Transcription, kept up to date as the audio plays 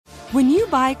When you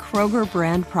buy Kroger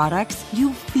brand products,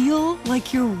 you feel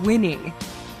like you're winning.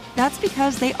 That's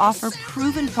because they offer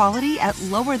proven quality at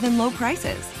lower than low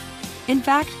prices. In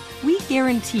fact, we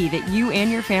guarantee that you and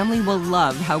your family will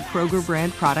love how Kroger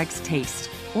brand products taste,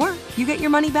 or you get your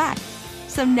money back.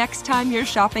 So next time you're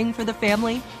shopping for the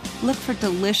family, look for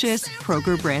delicious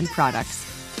Kroger brand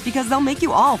products, because they'll make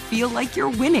you all feel like you're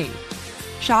winning.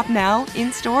 Shop now,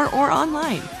 in-store, or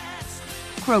online.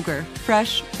 Kroger,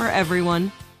 fresh for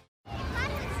everyone.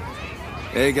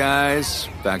 Hey guys,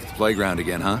 back at the playground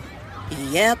again, huh?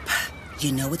 Yep.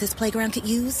 You know what this playground could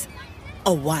use?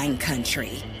 A wine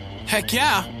country. Heck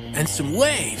yeah, and some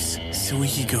waves so we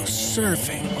could go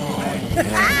surfing. Oh, yeah.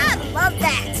 Ah, love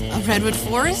that. A redwood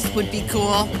forest would be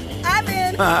cool. I'm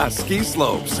in. Ah, ski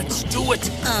slopes. Let's do it.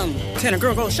 Can a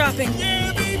girl go shopping?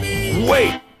 Yeah, baby.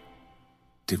 Wait!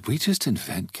 Did we just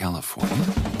invent California?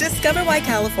 Discover why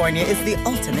California is the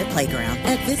ultimate playground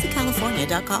at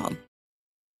visitcalifornia.com.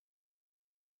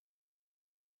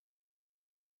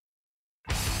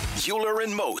 Euler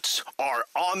and Moats are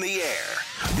on the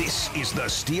air. This is the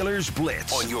Steelers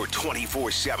Blitz on your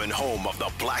 24/7 home of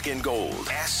the black and gold.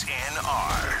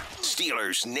 SNR,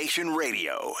 Steelers Nation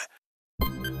Radio.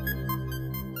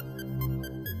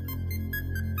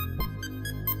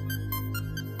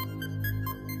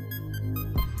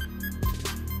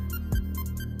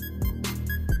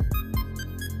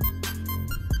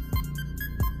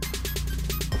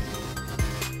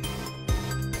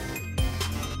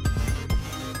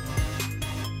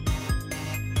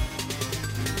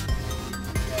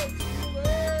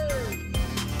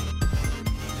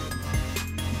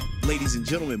 Ladies and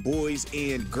gentlemen, boys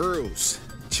and girls,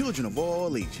 children of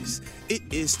all ages, it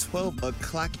is 12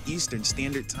 o'clock Eastern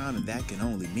Standard Time, and that can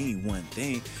only mean one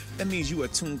thing. That means you are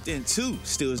tuned in to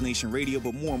Steelers Nation Radio,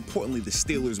 but more importantly, the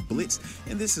Steelers Blitz.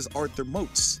 And this is Arthur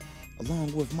Moats,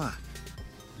 along with my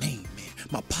main man,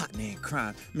 my partner in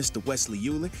crime, Mr. Wesley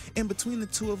Euler. And between the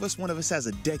two of us, one of us has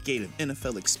a decade of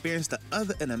NFL experience, the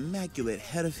other an immaculate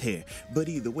head of hair. But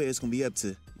either way, it's going to be up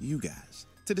to you guys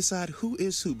to decide who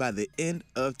is who by the end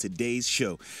of today's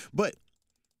show. But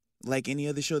like any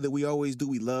other show that we always do,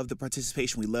 we love the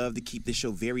participation. We love to keep this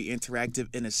show very interactive,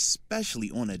 and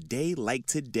especially on a day like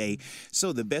today.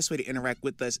 So the best way to interact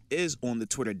with us is on the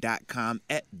twitter.com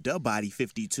at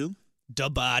TheBody52.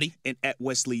 TheBody. And at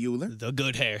Wesley Euler. The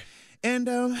good hair. And,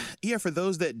 yeah, for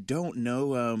those that don't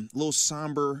know, a little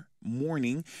somber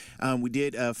morning, we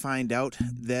did find out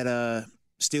that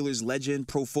Steelers legend,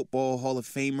 Pro Football Hall of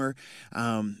Famer,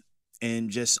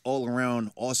 and just all-around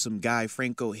awesome guy,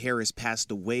 Franco Harris, passed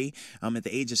away at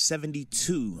the age of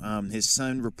 72. His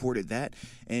son reported that,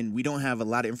 and we don't have a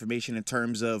lot of information in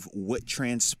terms of what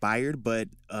transpired, but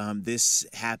this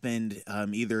happened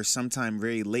either sometime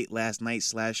very late last night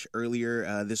 /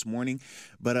 earlier this morning.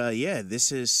 But, yeah,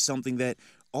 this is something that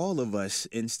all of us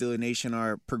in Steeler Nation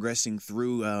are progressing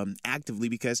through actively,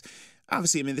 because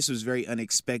obviously, I mean, this was very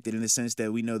unexpected in the sense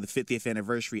that we know the 50th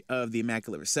anniversary of the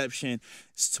Immaculate Reception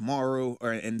is tomorrow,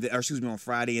 on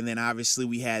Friday. And then obviously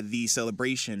we had the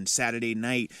celebration Saturday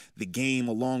night, the game,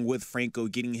 along with Franco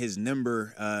getting his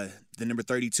number, the number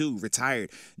 32,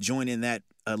 retired, joining that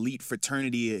elite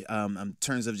fraternity in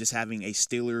terms of just having a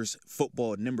Steelers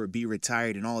football number be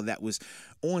retired, and all of that was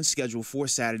on schedule for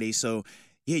Saturday. So,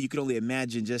 yeah, you can only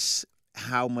imagine just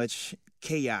how much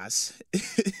chaos,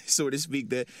 so to speak,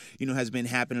 that, has been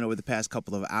happening over the past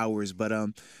couple of hours. But,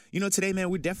 today, man,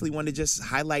 we definitely want to just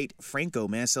highlight Franco,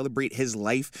 man, celebrate his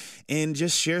life, and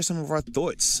just share some of our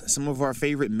thoughts, some of our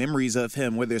favorite memories of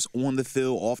him, whether it's on the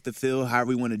field, off the field, however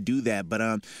we want to do that.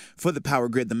 But for the Power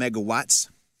Grid, the Megawatts,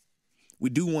 we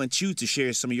do want you to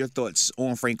share some of your thoughts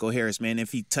on Franco Harris, man.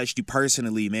 If he touched you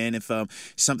personally, man, if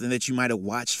something that you might have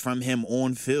watched from him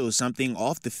on field, something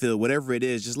off the field, whatever it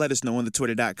is, just let us know on the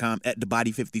twitter.com at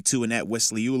TheBody52 and at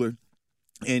Wesley Euler.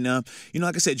 And,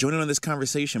 like I said, join in on this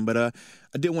conversation. But I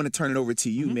did want to turn it over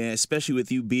to you, man, especially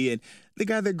with you being the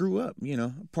guy that grew up,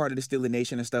 part of the Steeler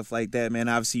Nation and stuff like that, man.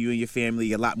 Obviously, you and your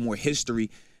family, a lot more history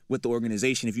with the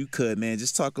organization. If you could, man,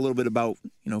 just talk a little bit about,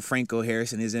 Franco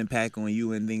Harris and his impact on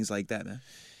you and things like that, man.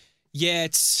 Yeah,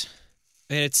 it's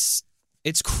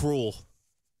cruel.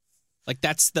 Like,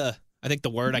 that's I think the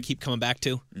word I keep coming back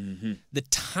to. Mm-hmm. The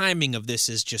timing of this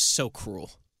is just so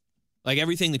cruel. Like,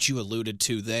 everything that you alluded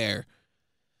to there,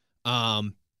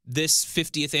 this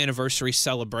 50th anniversary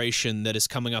celebration that is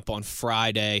coming up on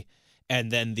Friday, and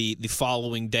then the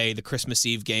following day, the Christmas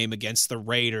Eve game against the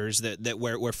Raiders,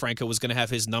 where Franco was going to have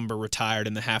his number retired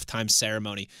in the halftime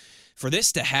ceremony. For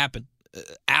this to happen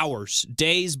hours,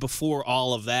 days before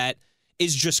all of that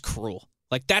is just cruel.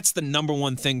 Like, that's the number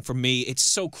one thing for me. It's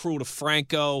so cruel to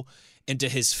Franco and to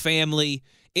his family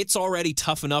it's already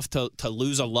tough enough to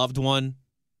lose a loved one,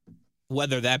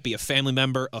 whether that be a family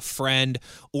member, a friend,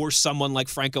 or someone like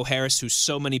Franco Harris, who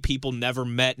so many people never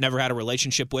met, never had a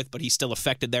relationship with, but he still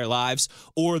affected their lives,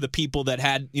 or the people that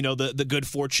had, the good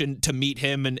fortune to meet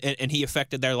him and he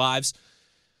affected their lives.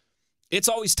 It's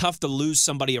always tough to lose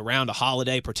somebody around a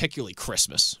holiday, particularly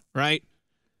Christmas, right?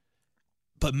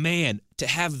 But man, to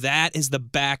have that as the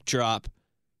backdrop,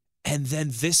 and then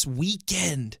this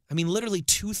weekend, I mean, literally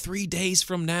 2-3 days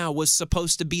from now was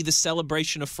supposed to be the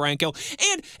celebration of Franco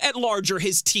and at larger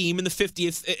his team in the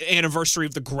 50th anniversary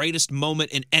of the greatest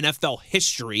moment in NFL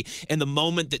history and the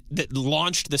moment that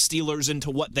launched the Steelers into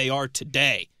what they are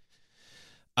today.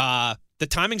 The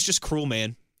timing's just cruel,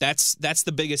 man. That's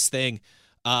the biggest thing.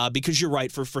 Because you're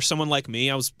right, for someone like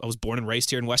me, I was born and raised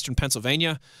here in Western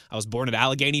Pennsylvania. I was born at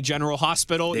Allegheny General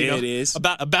Hospital. It is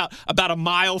about a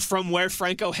mile from where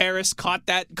Franco Harris caught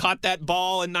that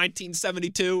ball in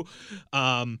 1972.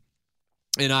 And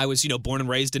I was born and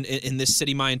raised in this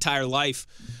city my entire life,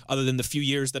 other than the few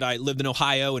years that I lived in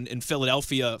Ohio and in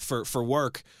Philadelphia for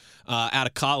work out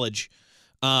of college.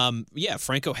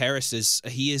 Franco Harris is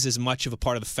as much of a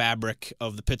part of the fabric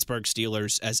of the Pittsburgh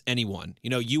Steelers as anyone.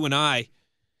 You and I.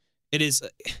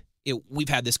 We've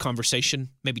had this conversation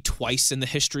maybe twice in the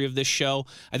history of this show.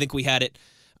 I think we had it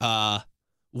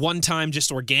one time just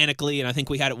organically, and I think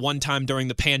we had it one time during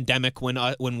the pandemic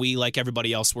when we, like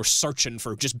everybody else, were searching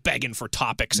for, just begging for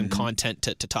topics and content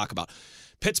to talk about.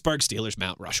 Pittsburgh Steelers,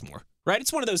 Mount Rushmore, right?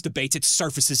 It's one of those debates. It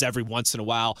surfaces every once in a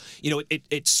while.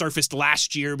 It surfaced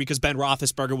last year because Ben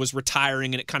Roethlisberger was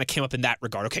retiring, and it kind of came up in that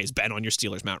regard. Okay, is Ben on your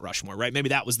Steelers Mount Rushmore, right? Maybe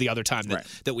that was the other time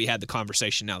that we had the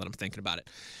conversation, now that I'm thinking about it.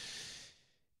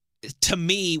 To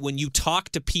me, when you talk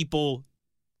to people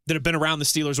that have been around the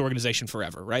Steelers organization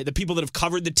forever, right? The people that have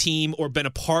covered the team or been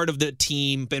a part of the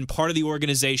team, been part of the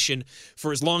organization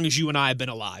for as long as you and I have been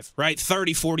alive, right?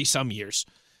 30, 40 some years.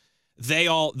 They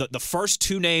all, the first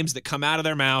two names that come out of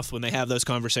their mouth when they have those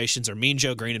conversations are Mean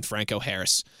Joe Green and Franco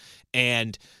Harris.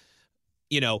 And,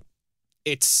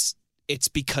 it's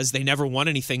because they never won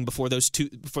anything before those two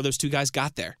guys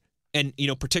got there. And,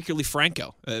 particularly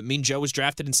Franco. Mean Joe was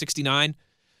drafted in 1969.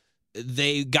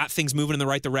 They got things moving in the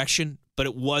right direction, but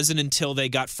it wasn't until they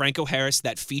got Franco Harris,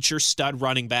 that feature stud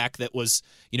running back that was,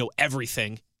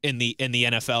 everything in the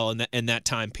NFL in that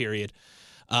time period.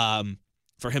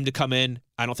 For him to come in,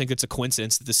 I don't think it's a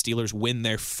coincidence that the Steelers win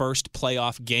their first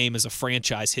playoff game as a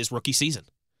franchise his rookie season.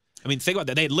 I mean, think about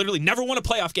that. They had literally never won a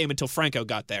playoff game until Franco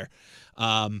got there.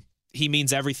 He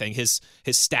means everything. His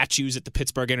statues at the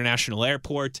Pittsburgh International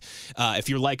Airport. If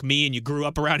you're like me and you grew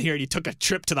up around here and you took a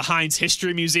trip to the Heinz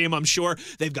History Museum, I'm sure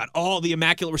they've got all the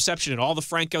Immaculate Reception and all the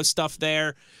Franco stuff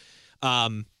there.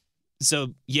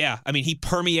 He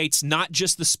permeates not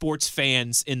just the sports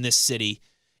fans in this city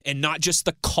and not just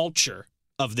the culture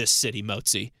of this city,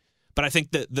 Motzi, but I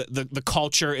think the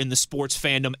culture in the sports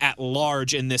fandom at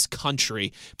large in this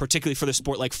country, particularly for the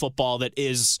sport like football that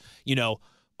is,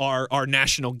 our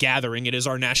national gathering. It is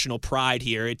our national pride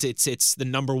here. It's the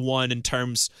number one in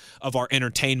terms of our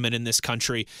entertainment in this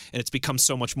country, and it's become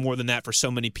so much more than that for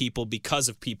so many people because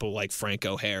of people like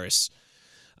Franco Harris.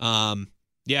 He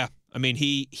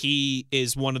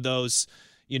is one of those,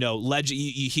 legend.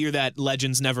 You hear that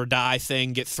legends never die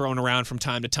thing get thrown around from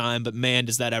time to time, but man,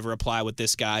 does that ever apply with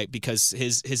this guy, because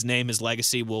his name, his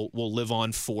legacy will live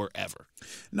on forever.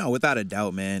 No, without a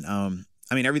doubt, man.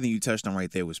 Everything you touched on right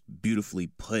there was beautifully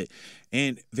put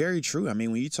and very true. I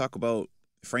mean, when you talk about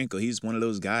Franco, he's one of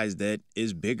those guys that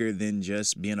is bigger than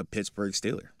just being a Pittsburgh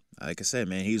Steeler. Like I said,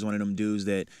 man, he's one of them dudes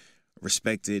that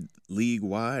respected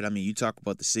league-wide. I mean, you talk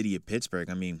about the city of Pittsburgh.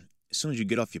 I mean, as soon as you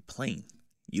get off your plane,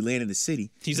 you land in the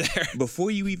city. He's there.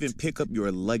 Before you even pick up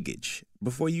your luggage,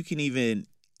 before you can even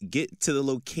get to the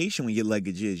location where your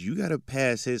luggage is, you got to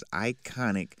pass his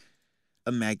iconic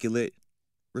Immaculate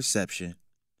Reception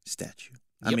statue.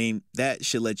 Yep. I mean, that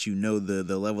should let you know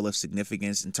the level of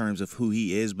significance in terms of who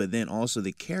he is, but then also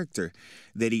the character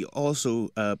that he also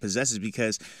possesses,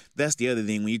 because that's the other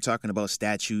thing when you're talking about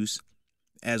statues,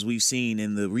 as we've seen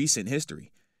in the recent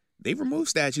history. They remove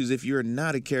statues if you're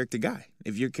not a character guy,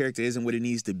 if your character isn't what it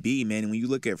needs to be, man. And when you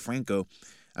look at Franco,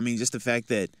 I mean, just the fact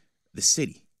that the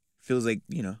city feels like,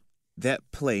 that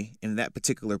play and that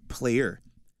particular player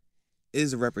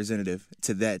is a representative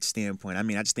to that standpoint. I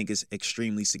mean, I just think it's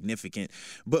extremely significant.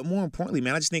 But more importantly,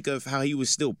 man, I just think of how he was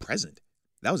still present.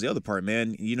 That was the other part,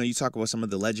 man. You talk about some of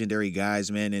the legendary guys,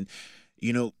 man, and,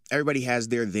 everybody has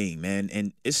their thing, man.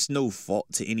 And it's no fault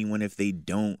to anyone if they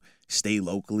don't stay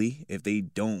locally, if they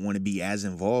don't want to be as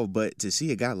involved. But to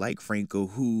see a guy like Franco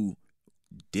who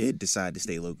did decide to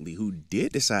stay locally, who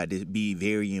did decide to be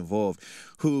very involved,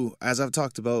 who, as I've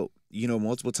talked about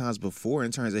multiple times before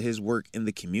in terms of his work in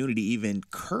the community, even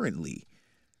currently.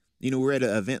 We were at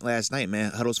an event last night,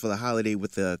 man, Huddles for the Holiday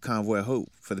with the Convoy of Hope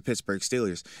for the Pittsburgh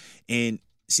Steelers, and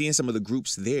seeing some of the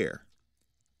groups there,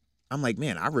 I'm like,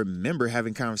 man, I remember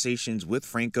having conversations with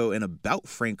Franco and about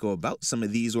Franco about some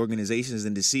of these organizations,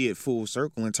 and to see it full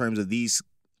circle in terms of these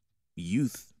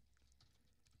youth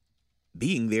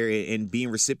being there and being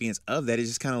recipients of that is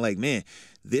just kind of like, man,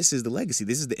 this is the legacy.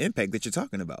 This is the impact that you're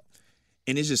talking about.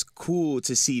 And it's just cool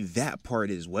to see that part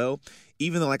as well.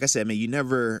 Even though, like I said, man,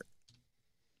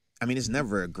 it's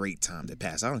never a great time to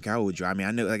pass. I don't care how old you are. I mean,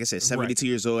 I know, like I said, 72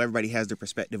 years old, everybody has their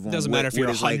perspective on Doesn't matter if you're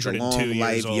 102 like a long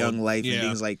life, years old. young life, Yeah. and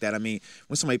things like that. I mean,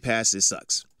 when somebody passes, it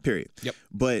sucks, period. Yep.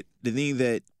 But the thing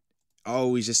that I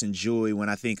always just enjoy when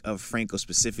I think of Franco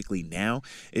specifically now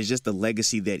is just the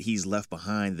legacy that he's left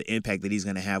behind, the impact that he's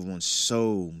going to have on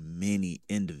so many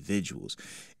individuals.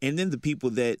 And then the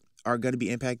people that are going to be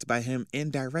impacted by him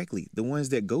indirectly, the ones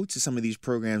that go to some of these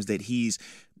programs that he's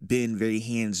been very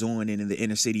hands-on in the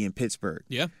inner city in Pittsburgh.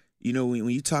 Yeah. When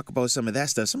you talk about some of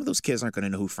that stuff, some of those kids aren't going to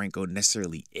know who Franco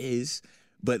necessarily is,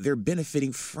 but they're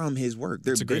benefiting from his work.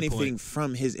 They're benefiting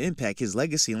from his impact, his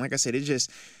legacy. And like I said,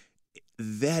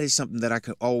 that is something that I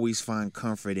can always find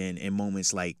comfort in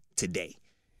moments like today.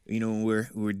 When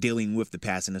we're dealing with the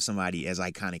passing of somebody as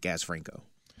iconic as Franco.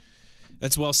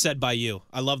 That's well said by you.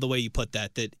 I love the way you put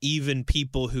that even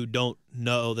people who don't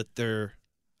know that they're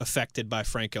affected by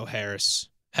Franco Harris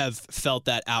have felt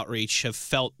that outreach, have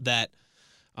felt that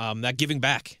that giving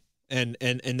back. And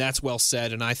that's well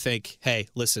said. And I think, hey,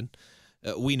 listen,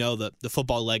 we know that the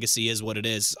football legacy is what it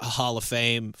is. A Hall of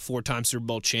Fame, 4-time Super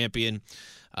Bowl champion.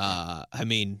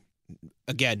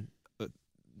 Again,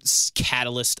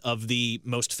 catalyst of the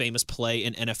most famous play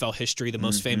in NFL history, the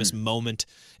most famous moment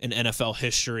in NFL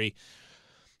history.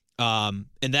 And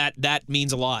that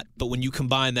means a lot. But when you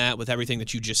combine that with everything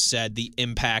that you just said, the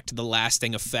impact, the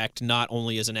lasting effect, not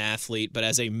only as an athlete, but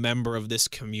as a member of this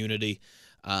community,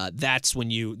 that's when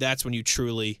you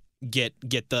truly get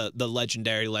the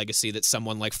legendary legacy that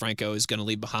someone like Franco is going to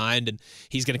leave behind. And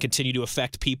he's going to continue to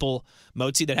affect people,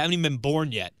 Motzi, that haven't even been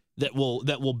born yet, that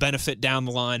will benefit down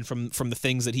the line from the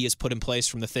things that he has put in place,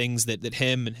 from the things that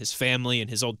him and his family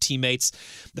and his old teammates,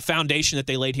 the foundation that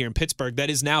they laid here in Pittsburgh, that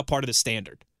is now part of the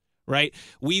standard, right?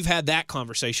 We've had that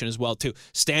conversation as well, too.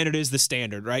 Standard is the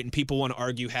standard, right? And people want to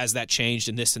argue, has that changed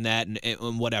and this and that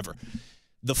and whatever.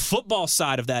 The football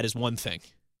side of that is one thing.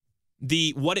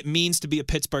 What it means to be a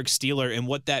Pittsburgh Steeler and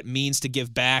what that means to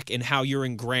give back and how you're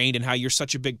ingrained and how you're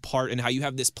such a big part and how you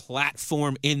have this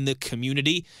platform in the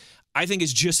community, I think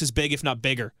is just as big, if not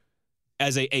bigger,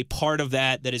 as a part of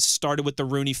that has started with the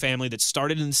Rooney family, that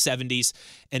started in the 70s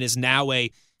and is now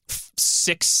a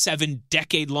 6-7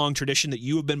 decade-long tradition that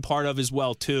you have been part of as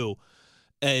well, too,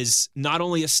 as not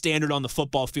only a standard on the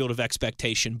football field of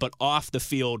expectation, but off the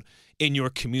field in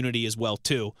your community as well,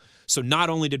 too. So not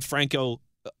only did Franco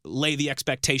lay the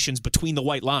expectations between the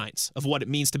white lines of what it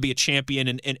means to be a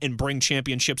champion and bring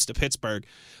championships to Pittsburgh,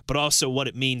 but also what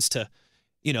it means to,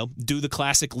 do the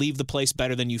classic, leave the place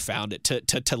better than you found it,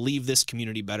 to leave this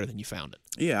community better than you found it.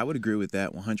 Yeah, I would agree with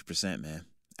that 100%, man.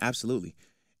 Absolutely.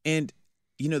 And,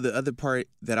 the other part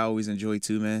that I always enjoy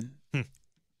too, man,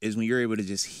 is when you're able to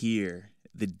just hear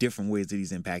the different ways that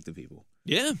he's impacted people.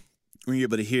 Yeah. When you're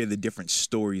able to hear the different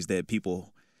stories that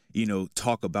people,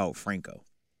 talk about Franco.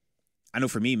 I know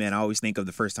for me, man, I always think of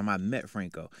the first time I met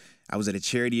Franco. I was at a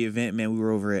charity event, man. We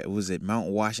were over at Mount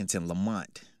Washington,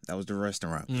 Lamont. That was the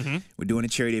restaurant. Mm-hmm. We're doing a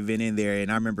charity event in there,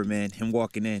 and I remember, man, him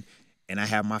walking in, and I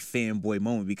had my fanboy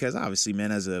moment because obviously,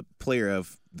 man, as a player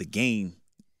of the game,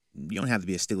 you don't have to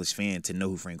be a Steelers fan to know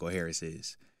who Franco Harris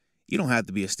is. You don't have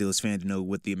to be a Steelers fan to know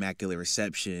what the Immaculate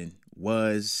Reception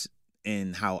was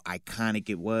and how iconic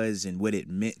it was and what it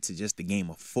meant to just the game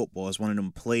of football. It's one of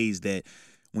them plays that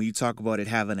when you talk about it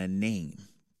having a name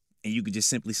and you could just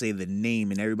simply say the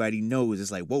name and everybody knows,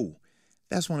 it's like, whoa,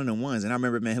 that's one of the ones. And I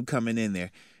remember, man, him coming in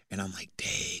there and I'm like,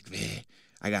 dang, man,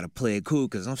 I got to play it cool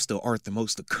because I'm still Arthur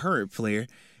Most, the current player,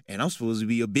 and I'm supposed to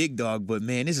be a big dog. But,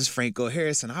 man, this is Franco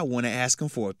Harris, and I want to ask him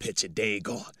for a picture.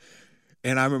 Daggone.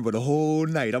 And I remember the whole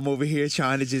night I'm over here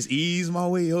trying to just ease my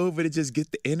way over to just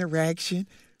get the interaction.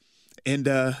 And,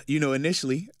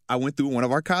 initially I went through one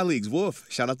of our colleagues, Wolf.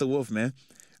 Shout out to Wolf, man.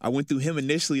 I went through him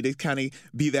initially to kind of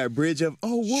be that bridge of,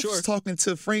 Wolf's talking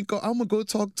to Franco. I'm going to go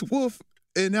talk to Wolf,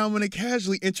 and now I'm going to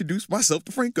casually introduce myself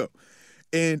to Franco.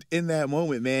 And in that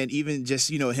moment, man, even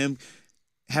just, him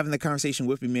having the conversation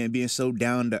with me, man, being so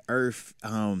down to earth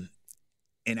and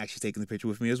and actually taking the picture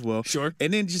with me as well. Sure.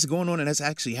 And then just going on and us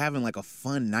actually having like a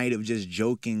fun night of just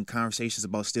joking conversations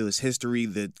about Steelers history,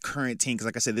 the current team. Because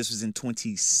like I said, this was in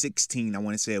 2016, I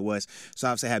want to say it was. So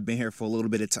obviously I had been here for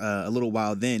a little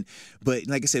while then. But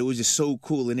like I said, it was just so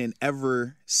cool. And then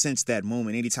ever since that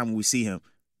moment, anytime we see him,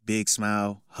 big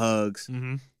smile, hugs,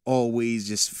 always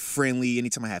just friendly.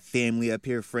 Anytime I have family up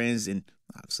here, friends, and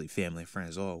obviously family and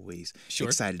friends always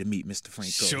excited to meet Mr.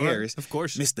 Franco Harris. Of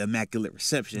course. Mr. Immaculate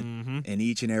Reception. And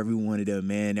each and every one of them,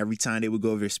 man, every time they would go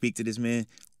over there and speak to this man,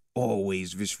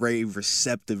 always just very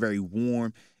receptive, very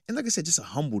warm. And like I said, just a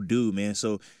humble dude, man.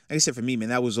 So like I said, for me, man,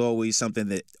 that was always something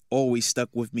that always stuck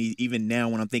with me. Even now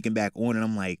when I'm thinking back on it,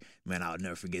 I'm like, man, I'll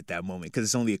never forget that moment. Because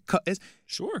it's only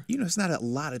Sure. You know, it's not a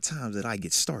lot of times that I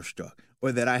get starstruck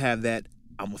or that I have that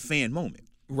I'm a fan moment.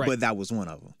 Right. But that was one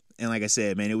of them. And like I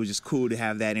said, man, it was just cool to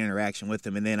have that interaction with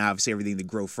him. And then obviously everything to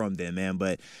grow from them, man.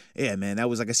 But yeah, man, that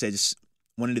was, like I said, just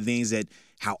one of the things that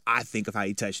how I think of how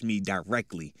he touched me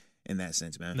directly in that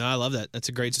sense, man. No, I love that. That's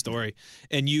a great story.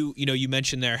 And you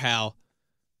mentioned there how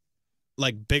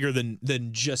like bigger than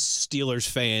just Steelers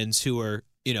fans who are,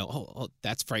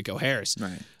 that's Franco Harris.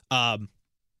 Right.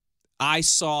 I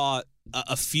saw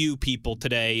a few people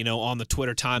today, on the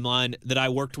Twitter timeline that I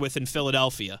worked with in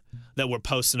Philadelphia that were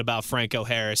posting about Franco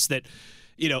Harris that,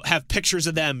 have pictures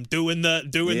of them doing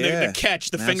the catch,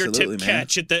 the fingertip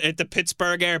catch at the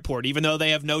Pittsburgh airport, even though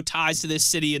they have no ties to this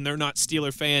city and they're not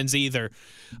Steeler fans either.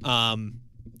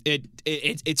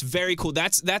 It's very cool.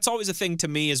 That's always a thing to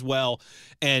me as well.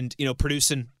 And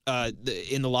producing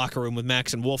in the locker room with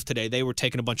Max and Wolf today, they were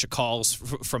taking a bunch of calls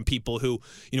from people who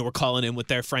were calling in with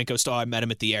their Franco story. I met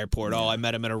him at the airport. Oh, I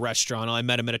met him at a restaurant. Oh, I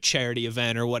met him at a charity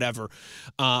event or whatever.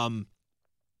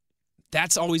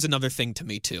 That's always another thing to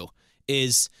me too.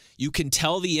 Is you can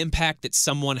tell the impact that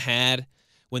someone had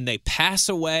when they pass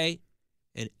away,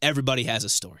 and everybody has a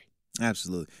story.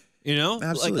 Absolutely.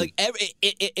 Absolutely.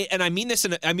 And I mean this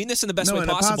in the best way possible. In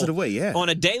a positive way, yeah. On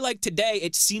a day like today,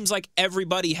 it seems like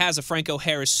everybody has a Franco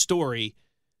Harris story,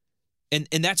 and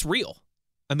that's real.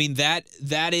 I mean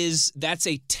that's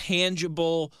a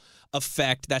tangible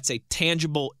effect. That's a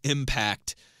tangible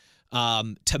impact.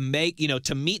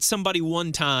 To meet somebody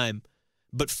one time,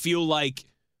 but feel like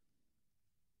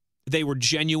they were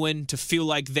genuine, to feel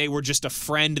like they were just a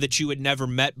friend that you had never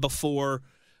met before.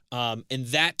 And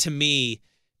that to me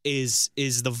is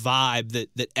the vibe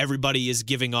that everybody is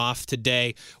giving off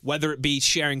today, whether it be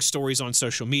sharing stories on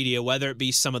social media, whether it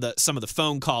be some of the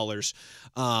phone callers.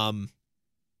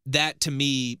 That to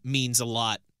me means a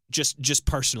lot, just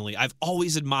personally. I've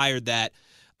always admired that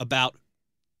about,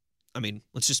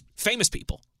 let's just famous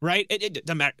people, right? It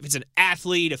doesn't matter if it's an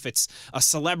athlete, if it's a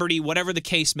celebrity, whatever the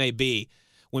case may be.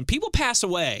 When people pass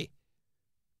away,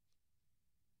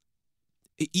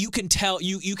 you can tell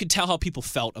how people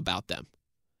felt about them.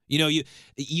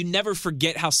 You never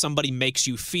forget how somebody makes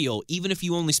you feel, even if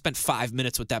you only spent 5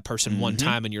 minutes with that person one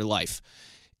time in your life.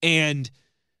 And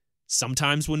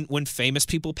sometimes when famous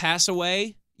people pass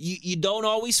away, you don't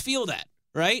always feel that,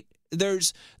 right?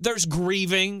 There's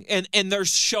grieving and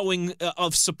there's showing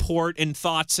of support and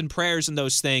thoughts and prayers and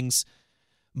those things.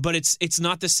 But it's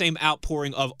not the same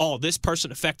outpouring of, oh, this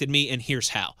person affected me and here's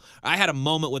how. I had a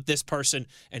moment with this person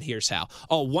and here's how.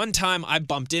 Oh, one time I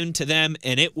bumped into them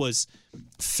and it was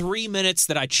 3 minutes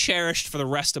that I cherished for the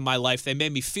rest of my life. They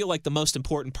made me feel like the most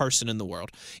important person in the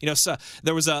world. So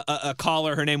there was a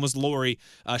caller, her name was Lori.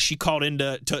 She called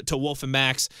into to Wolf and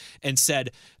Max and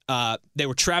said they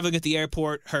were traveling at the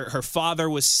airport. Her father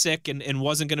was sick and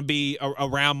wasn't going to be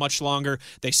around much longer.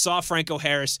 They saw Franco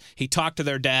Harris. He talked to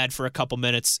their dad for a couple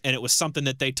minutes, and it was something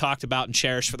that they talked about and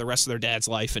cherished for the rest of their dad's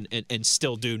life and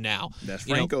still do now. That's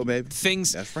Franco, baby.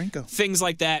 That's Franco. Things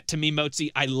like that, to me,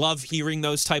 Motzi, I love hearing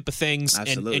those type of things.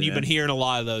 Absolutely, and you've been hearing a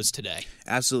lot of those today.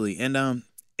 Absolutely. And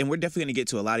we're definitely going to get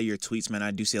to a lot of your tweets, man. I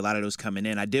do see a lot of those coming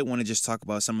in. I did want to just talk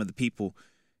about some of the people,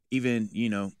 even,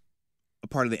 a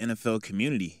part of the NFL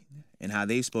community and how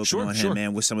they've spoken on him,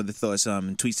 man, with some of the thoughts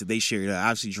and tweets that they shared.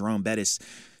 Obviously, Jerome Bettis,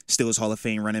 Steelers Hall of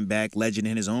Fame running back, legend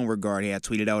in his own regard. He had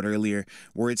tweeted out earlier,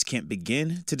 "Words can't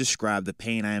begin to describe the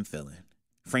pain I am feeling.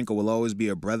 Franco will always be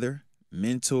a brother,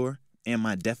 mentor, and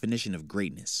my definition of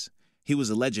greatness. He was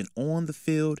a legend on the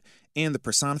field and the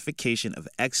personification of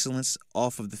excellence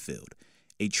off of the field.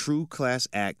 A true class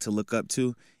act to look up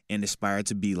to and aspire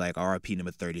to be like RIP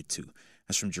number 32.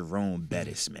 That's from Jerome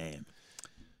Bettis, man.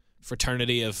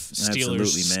 Fraternity of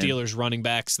Steelers running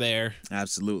backs there.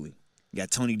 Absolutely. You got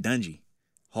Tony Dungy,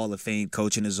 Hall of Fame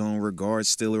coach in his own regard,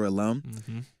 Steeler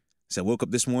alum. Said, woke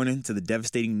up this morning to the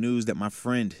devastating news that my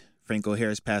friend Franco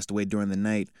Harris passed away during the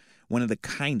night. One of the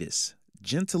kindest,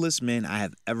 gentlest men I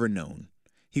have ever known.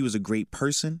 He was a great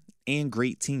person and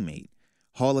great teammate.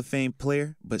 Hall of Fame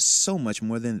player, but so much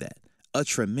more than that. A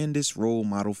tremendous role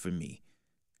model for me.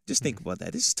 Just think about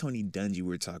that. This is Tony Dungy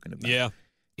we're talking about. Yeah.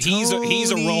 He's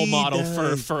a role model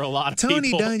for a lot of Tony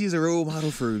people. Tony Dungy's a role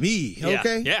model for me.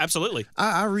 Okay. Yeah, absolutely.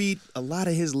 I read a lot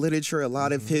of his literature, a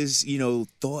lot of his,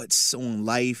 thoughts on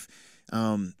life,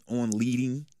 on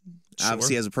leading. Sure.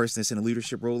 Obviously, as a person that's in a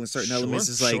leadership role in certain elements,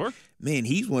 it's like, man,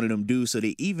 he's one of them dudes. So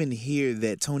they even hear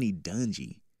that Tony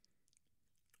Dungy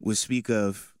would speak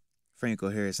of Franco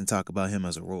Harris and talk about him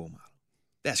as a role model.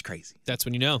 That's crazy. That's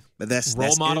when you know. But that's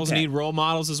role models impact. need role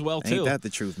models as well, too. Ain't that the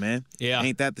truth, man? Yeah.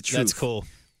 Ain't that the truth? That's cool.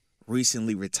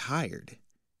 Recently retired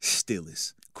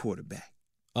Steelers quarterback.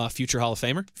 Future Hall of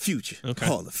Famer? Future Okay.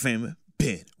 Hall of Famer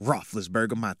Ben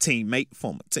Roethlisberger, my teammate,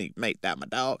 former teammate, that my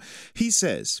dog. He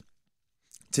says,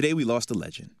 today we lost a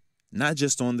legend, not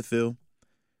just on the field,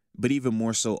 but even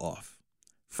more so off.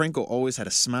 Franco always had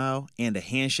a smile and a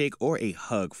handshake or a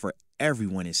hug for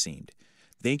everyone, it seemed.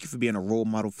 Thank you for being a role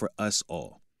model for us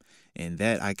all. And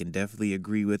that I can definitely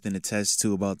agree with and attest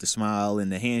to about the smile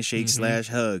and the handshake /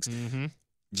 hugs. Mm-hmm.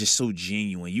 Just so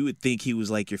genuine. You would think he was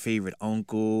like your favorite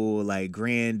uncle, like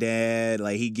granddad.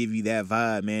 Like he'd give you that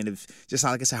vibe, man. If just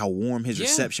like I said, how warm his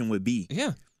reception would be.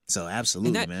 Yeah. So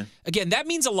absolutely, man. Again, that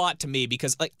means a lot to me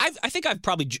because, like, I think I've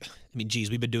probably,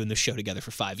 we've been doing this show together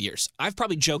for 5 years. I've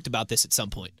probably joked about this at some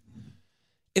point.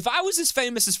 If I was as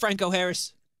famous as Franco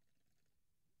Harris,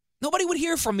 nobody would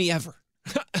hear from me ever.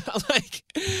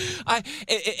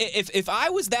 If I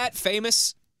was that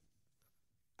famous,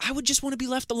 I would just want to be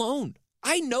left alone.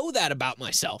 I know that about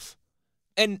myself,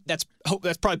 and that's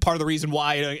probably part of the reason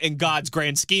why, in God's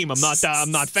grand scheme, I'm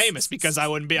not famous because I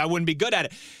wouldn't be good at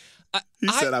it. He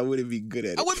said I wouldn't be good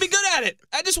at it. I wouldn't be good at it.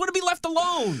 I just want to be left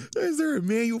alone. Is there a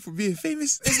manual for being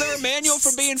famous? Is there a manual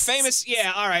for being famous?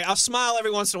 Yeah, all right. I'll smile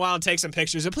every once in a while and take some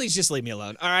pictures, but please just leave me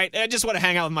alone. All right? I just want to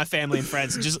hang out with my family and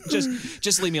friends.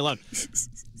 Just leave me alone.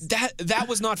 That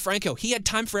was not Franco. He had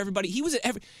time for everybody. He was at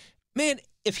every... Man,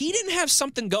 if he didn't have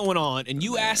something going on and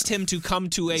you asked him to come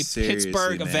to a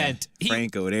Pittsburgh event,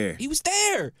 Franco there. He was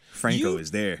there. Franco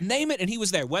is there. Name it, and he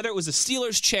was there. Whether it was a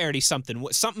Steelers charity, something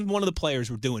one of the players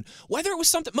were doing, whether it was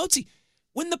something, Motzi,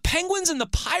 when the Penguins and the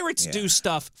Pirates do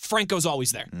stuff, Franco's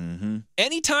always there. Mm-hmm.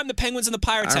 Anytime the Penguins and the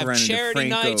Pirates have charity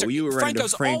nights,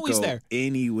 Franco's always there.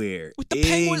 Anywhere. With the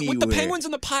Penguins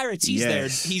and the Pirates, he's there.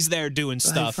 He's there doing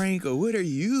stuff. Like, Franco, what are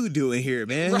you doing here,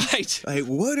 man? Right. Like,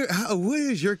 what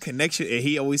is your connection? And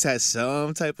he always has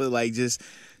some type of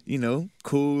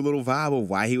cool little vibe of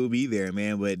why he would be there,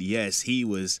 man. But yes, he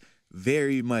was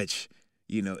very much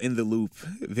in the loop,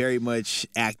 very much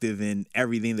active in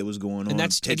everything that was going on. And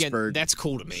that's Pittsburgh. Again, that's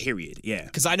cool to me. Period. Yeah.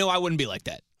 Because I know I wouldn't be like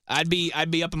that. I'd be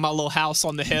up in my little house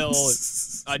on the hill.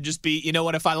 I'd just be, you know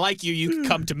what? If I like you, you can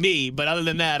come to me. But other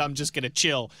than that, I'm just gonna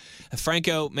chill.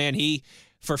 Franco, man,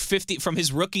 from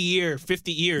his rookie year,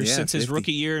 50 years since his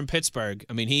rookie year in Pittsburgh.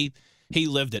 I mean, he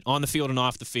lived it on the field and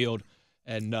off the field,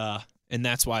 and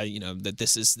that's why that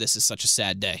this is such a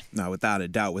sad day. No, without a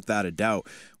doubt.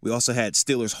 We also had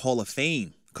Steelers Hall of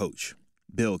Fame coach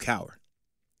Bill Cowher.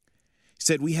 He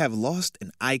said, "We have lost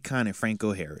an icon in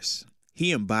Franco Harris.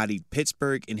 He embodied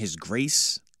Pittsburgh in his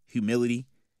grace, humility,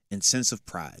 and sense of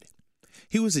pride.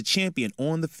 He was a champion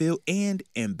on the field and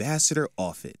ambassador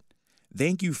off it.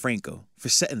 Thank you, Franco, for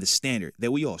setting the standard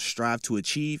that we all strive to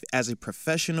achieve as a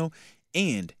professional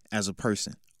and as a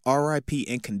person. R.I.P.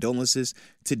 and condolences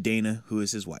to Dana, who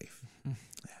is his wife."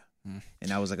 And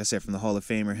that was, like I said, from the Hall of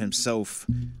Famer himself,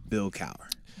 Bill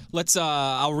Cowher.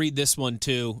 I'll read this one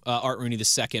too. Art Rooney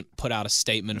II put out a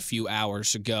statement a few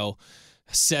hours ago.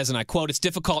 Says, and I quote, "It's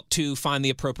difficult to find the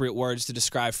appropriate words to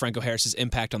describe Franco Harris's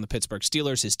impact on the Pittsburgh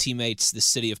Steelers, his teammates, the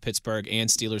city of Pittsburgh, and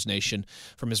Steelers Nation.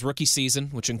 From his rookie season,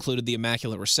 which included the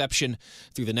Immaculate Reception,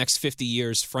 through the next 50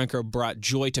 years, Franco brought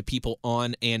joy to people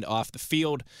on and off the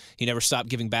field. He never stopped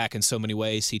giving back in so many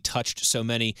ways. He touched so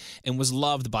many and was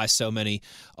loved by so many.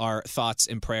 Our thoughts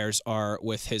and prayers are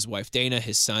with his wife, Dana,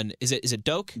 his son, is it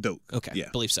Doak? Doak. Okay, yeah.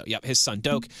 I believe so. Yep, his son,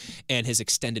 Doak, and his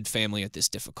extended family at this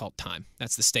difficult time."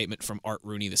 That's the statement from Art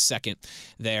Rooney II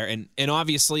there. And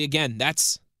obviously, again,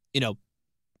 that's,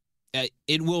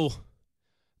 it will,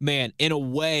 man, in a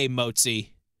way, Motzi,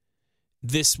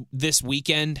 this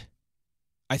weekend,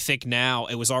 I think now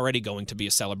it was already going to be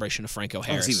a celebration of Franco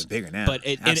Harris. It's even bigger now. But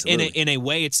in a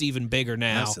way, it's even bigger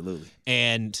now. Absolutely.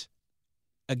 And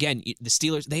again, the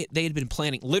Steelers, they had been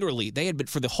planning, literally, they had been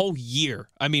for the whole year.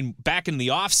 I mean, back in the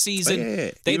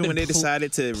offseason, even when they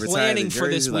decided to retire planning the jersey, for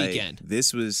this weekend.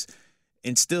 This was,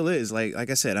 and still is, like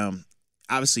I said,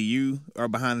 obviously you are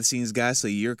behind the scenes guy, so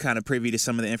you're kind of privy to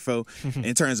some of the info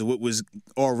in terms of what was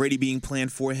already being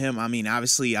planned for him. I mean,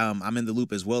 obviously, I'm in the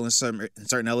loop as well in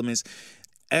certain elements.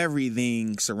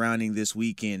 Everything surrounding this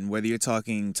weekend, whether you're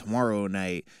talking tomorrow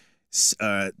night,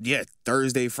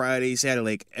 Thursday, Friday, Saturday,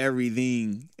 like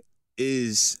everything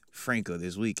is Franco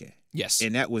this weekend. Yes.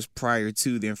 And that was prior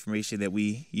to the information that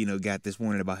we, got this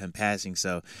morning about him passing.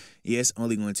 So, it's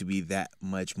only going to be that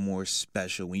much more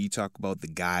special when you talk about the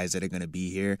guys that are going to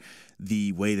be here,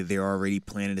 the way that they're already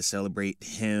planning to celebrate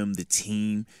him, the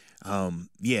team. Like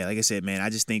I said, man, I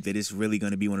just think that it's really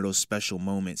going to be one of those special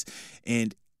moments.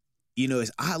 And,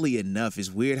 it's oddly enough, it's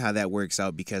weird how that works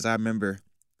out because I remember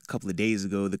a couple of days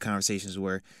ago, the conversations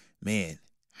were, man,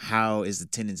 how is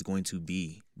attendance going to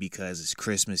be? Because it's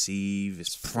Christmas Eve,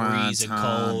 it's prime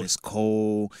time, it's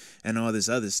cold, and all this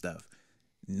other stuff.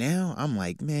 Now I'm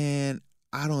like, man,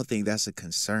 I don't think that's a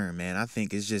concern, man. I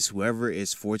think it's just whoever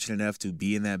is fortunate enough to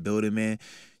be in that building, man,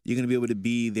 you're going to be able to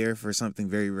be there for something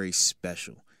very, very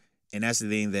special. And that's the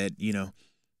thing that,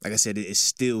 like I said, it's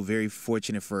still very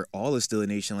fortunate for all of Steeler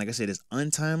Nation. Like I said, it's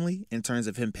untimely in terms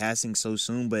of him passing so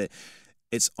soon, but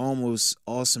it's almost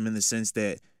awesome in the sense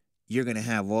that you're going to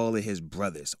have all of his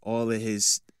brothers, all of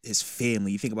his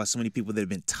family. You think about so many people that have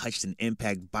been touched and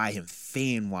impacted by him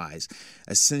fan-wise,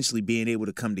 essentially being able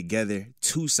to come together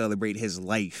to celebrate his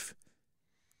life.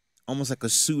 Almost like a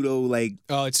pseudo, it's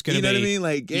going to be. You know what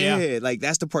I mean? Like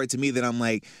that's the part to me that I'm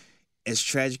like, as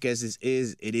tragic as this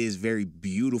is, it is very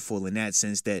beautiful in that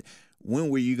sense that when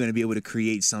were you going to be able to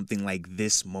create something like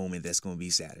this moment that's going to be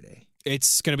Saturday?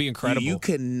 It's going to be incredible. You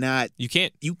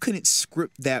couldn't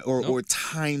script that or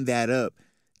time that up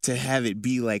to have it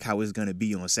be like how it's going to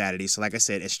be on Saturday. So like I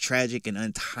said, as tragic and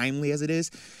untimely as it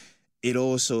is, it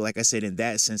also, like I said, in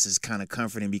that sense is kind of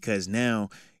comforting because now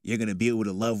you're going to be able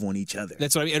to love on each other.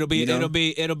 That's what I mean. It'll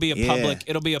be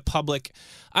a public,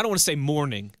 I don't want to say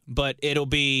mourning, but it'll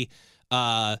be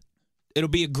a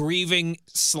grieving /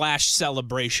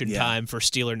 celebration time for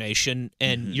Steeler Nation.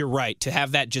 And you're right, to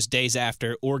have that just days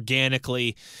after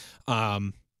organically,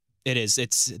 that's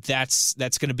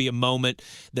going to be a moment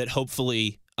that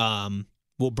hopefully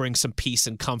will bring some peace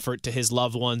and comfort to his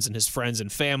loved ones and his friends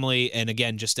and family. And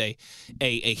again, just a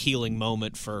healing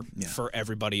moment for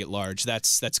everybody at large.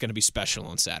 That's going to be special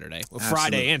on Saturday,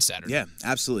 Friday and Saturday. Yeah,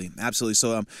 absolutely.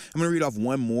 So I'm going to read off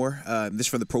one more. This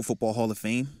from the Pro Football Hall of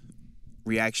Fame.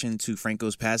 Reaction to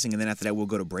Franco's passing, and then after that we'll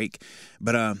go to break.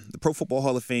 But the Pro Football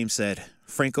Hall of Fame said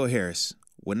Franco Harris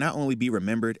will not only be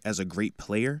remembered as a great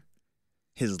player,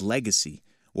 his legacy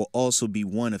will also be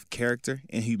one of character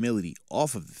and humility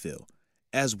off of the field,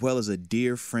 as well as a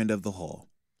dear friend of the Hall.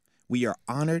 We are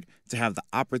honored to have the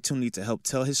opportunity to help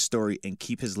tell his story and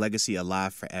keep his legacy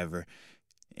alive forever.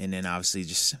 And then obviously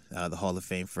just the Hall of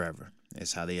Fame forever.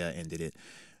 That's how they ended it.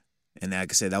 And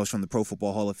like I said, that was from the Pro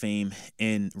Football Hall of Fame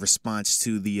in response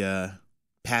to the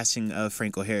passing of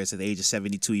Franco Harris at the age of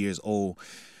 72 years old.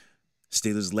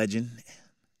 Steelers legend,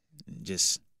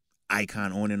 just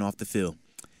icon on and off the field.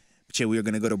 But yeah, we are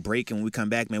going to go to break, and when we come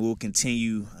back, man, we'll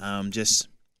continue just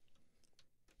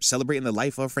celebrating the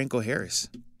life of Franco Harris.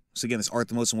 So again, it's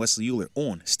Arthur Moats and Wesley Euler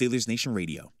on Steelers Nation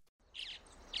Radio.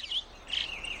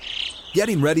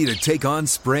 Getting ready to take on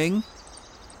spring?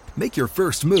 Make your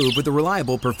first move with the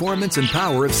reliable performance and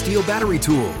power of Steel battery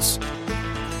tools.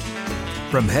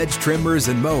 From hedge trimmers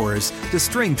and mowers to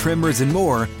string trimmers and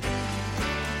more,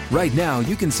 right now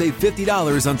you can save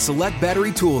 $50 on select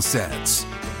battery tool sets.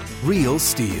 Real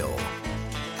Steel.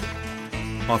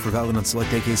 Offer valid on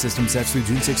select AK system sets through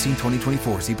June 16,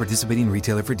 2024. See participating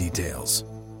retailer for details.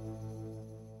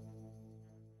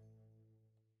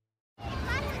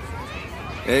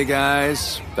 Hey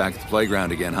guys, back at the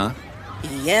playground again, huh?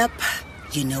 Yep.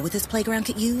 You know what this playground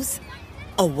could use?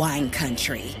 A wine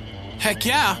country. Heck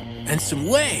yeah, and some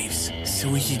waves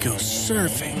so we could go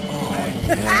surfing. Oh,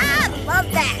 yeah. Ah,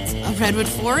 love that. A redwood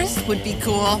forest would be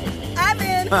cool. I'm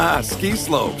in. Ah, ski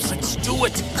slopes. Let's do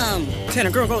it. Can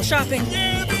a girl go shopping?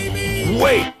 Yeah, baby.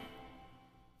 Wait!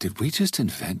 Did we just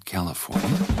invent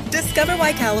California? Discover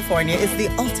why California is the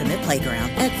ultimate playground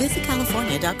at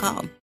visitcalifornia.com.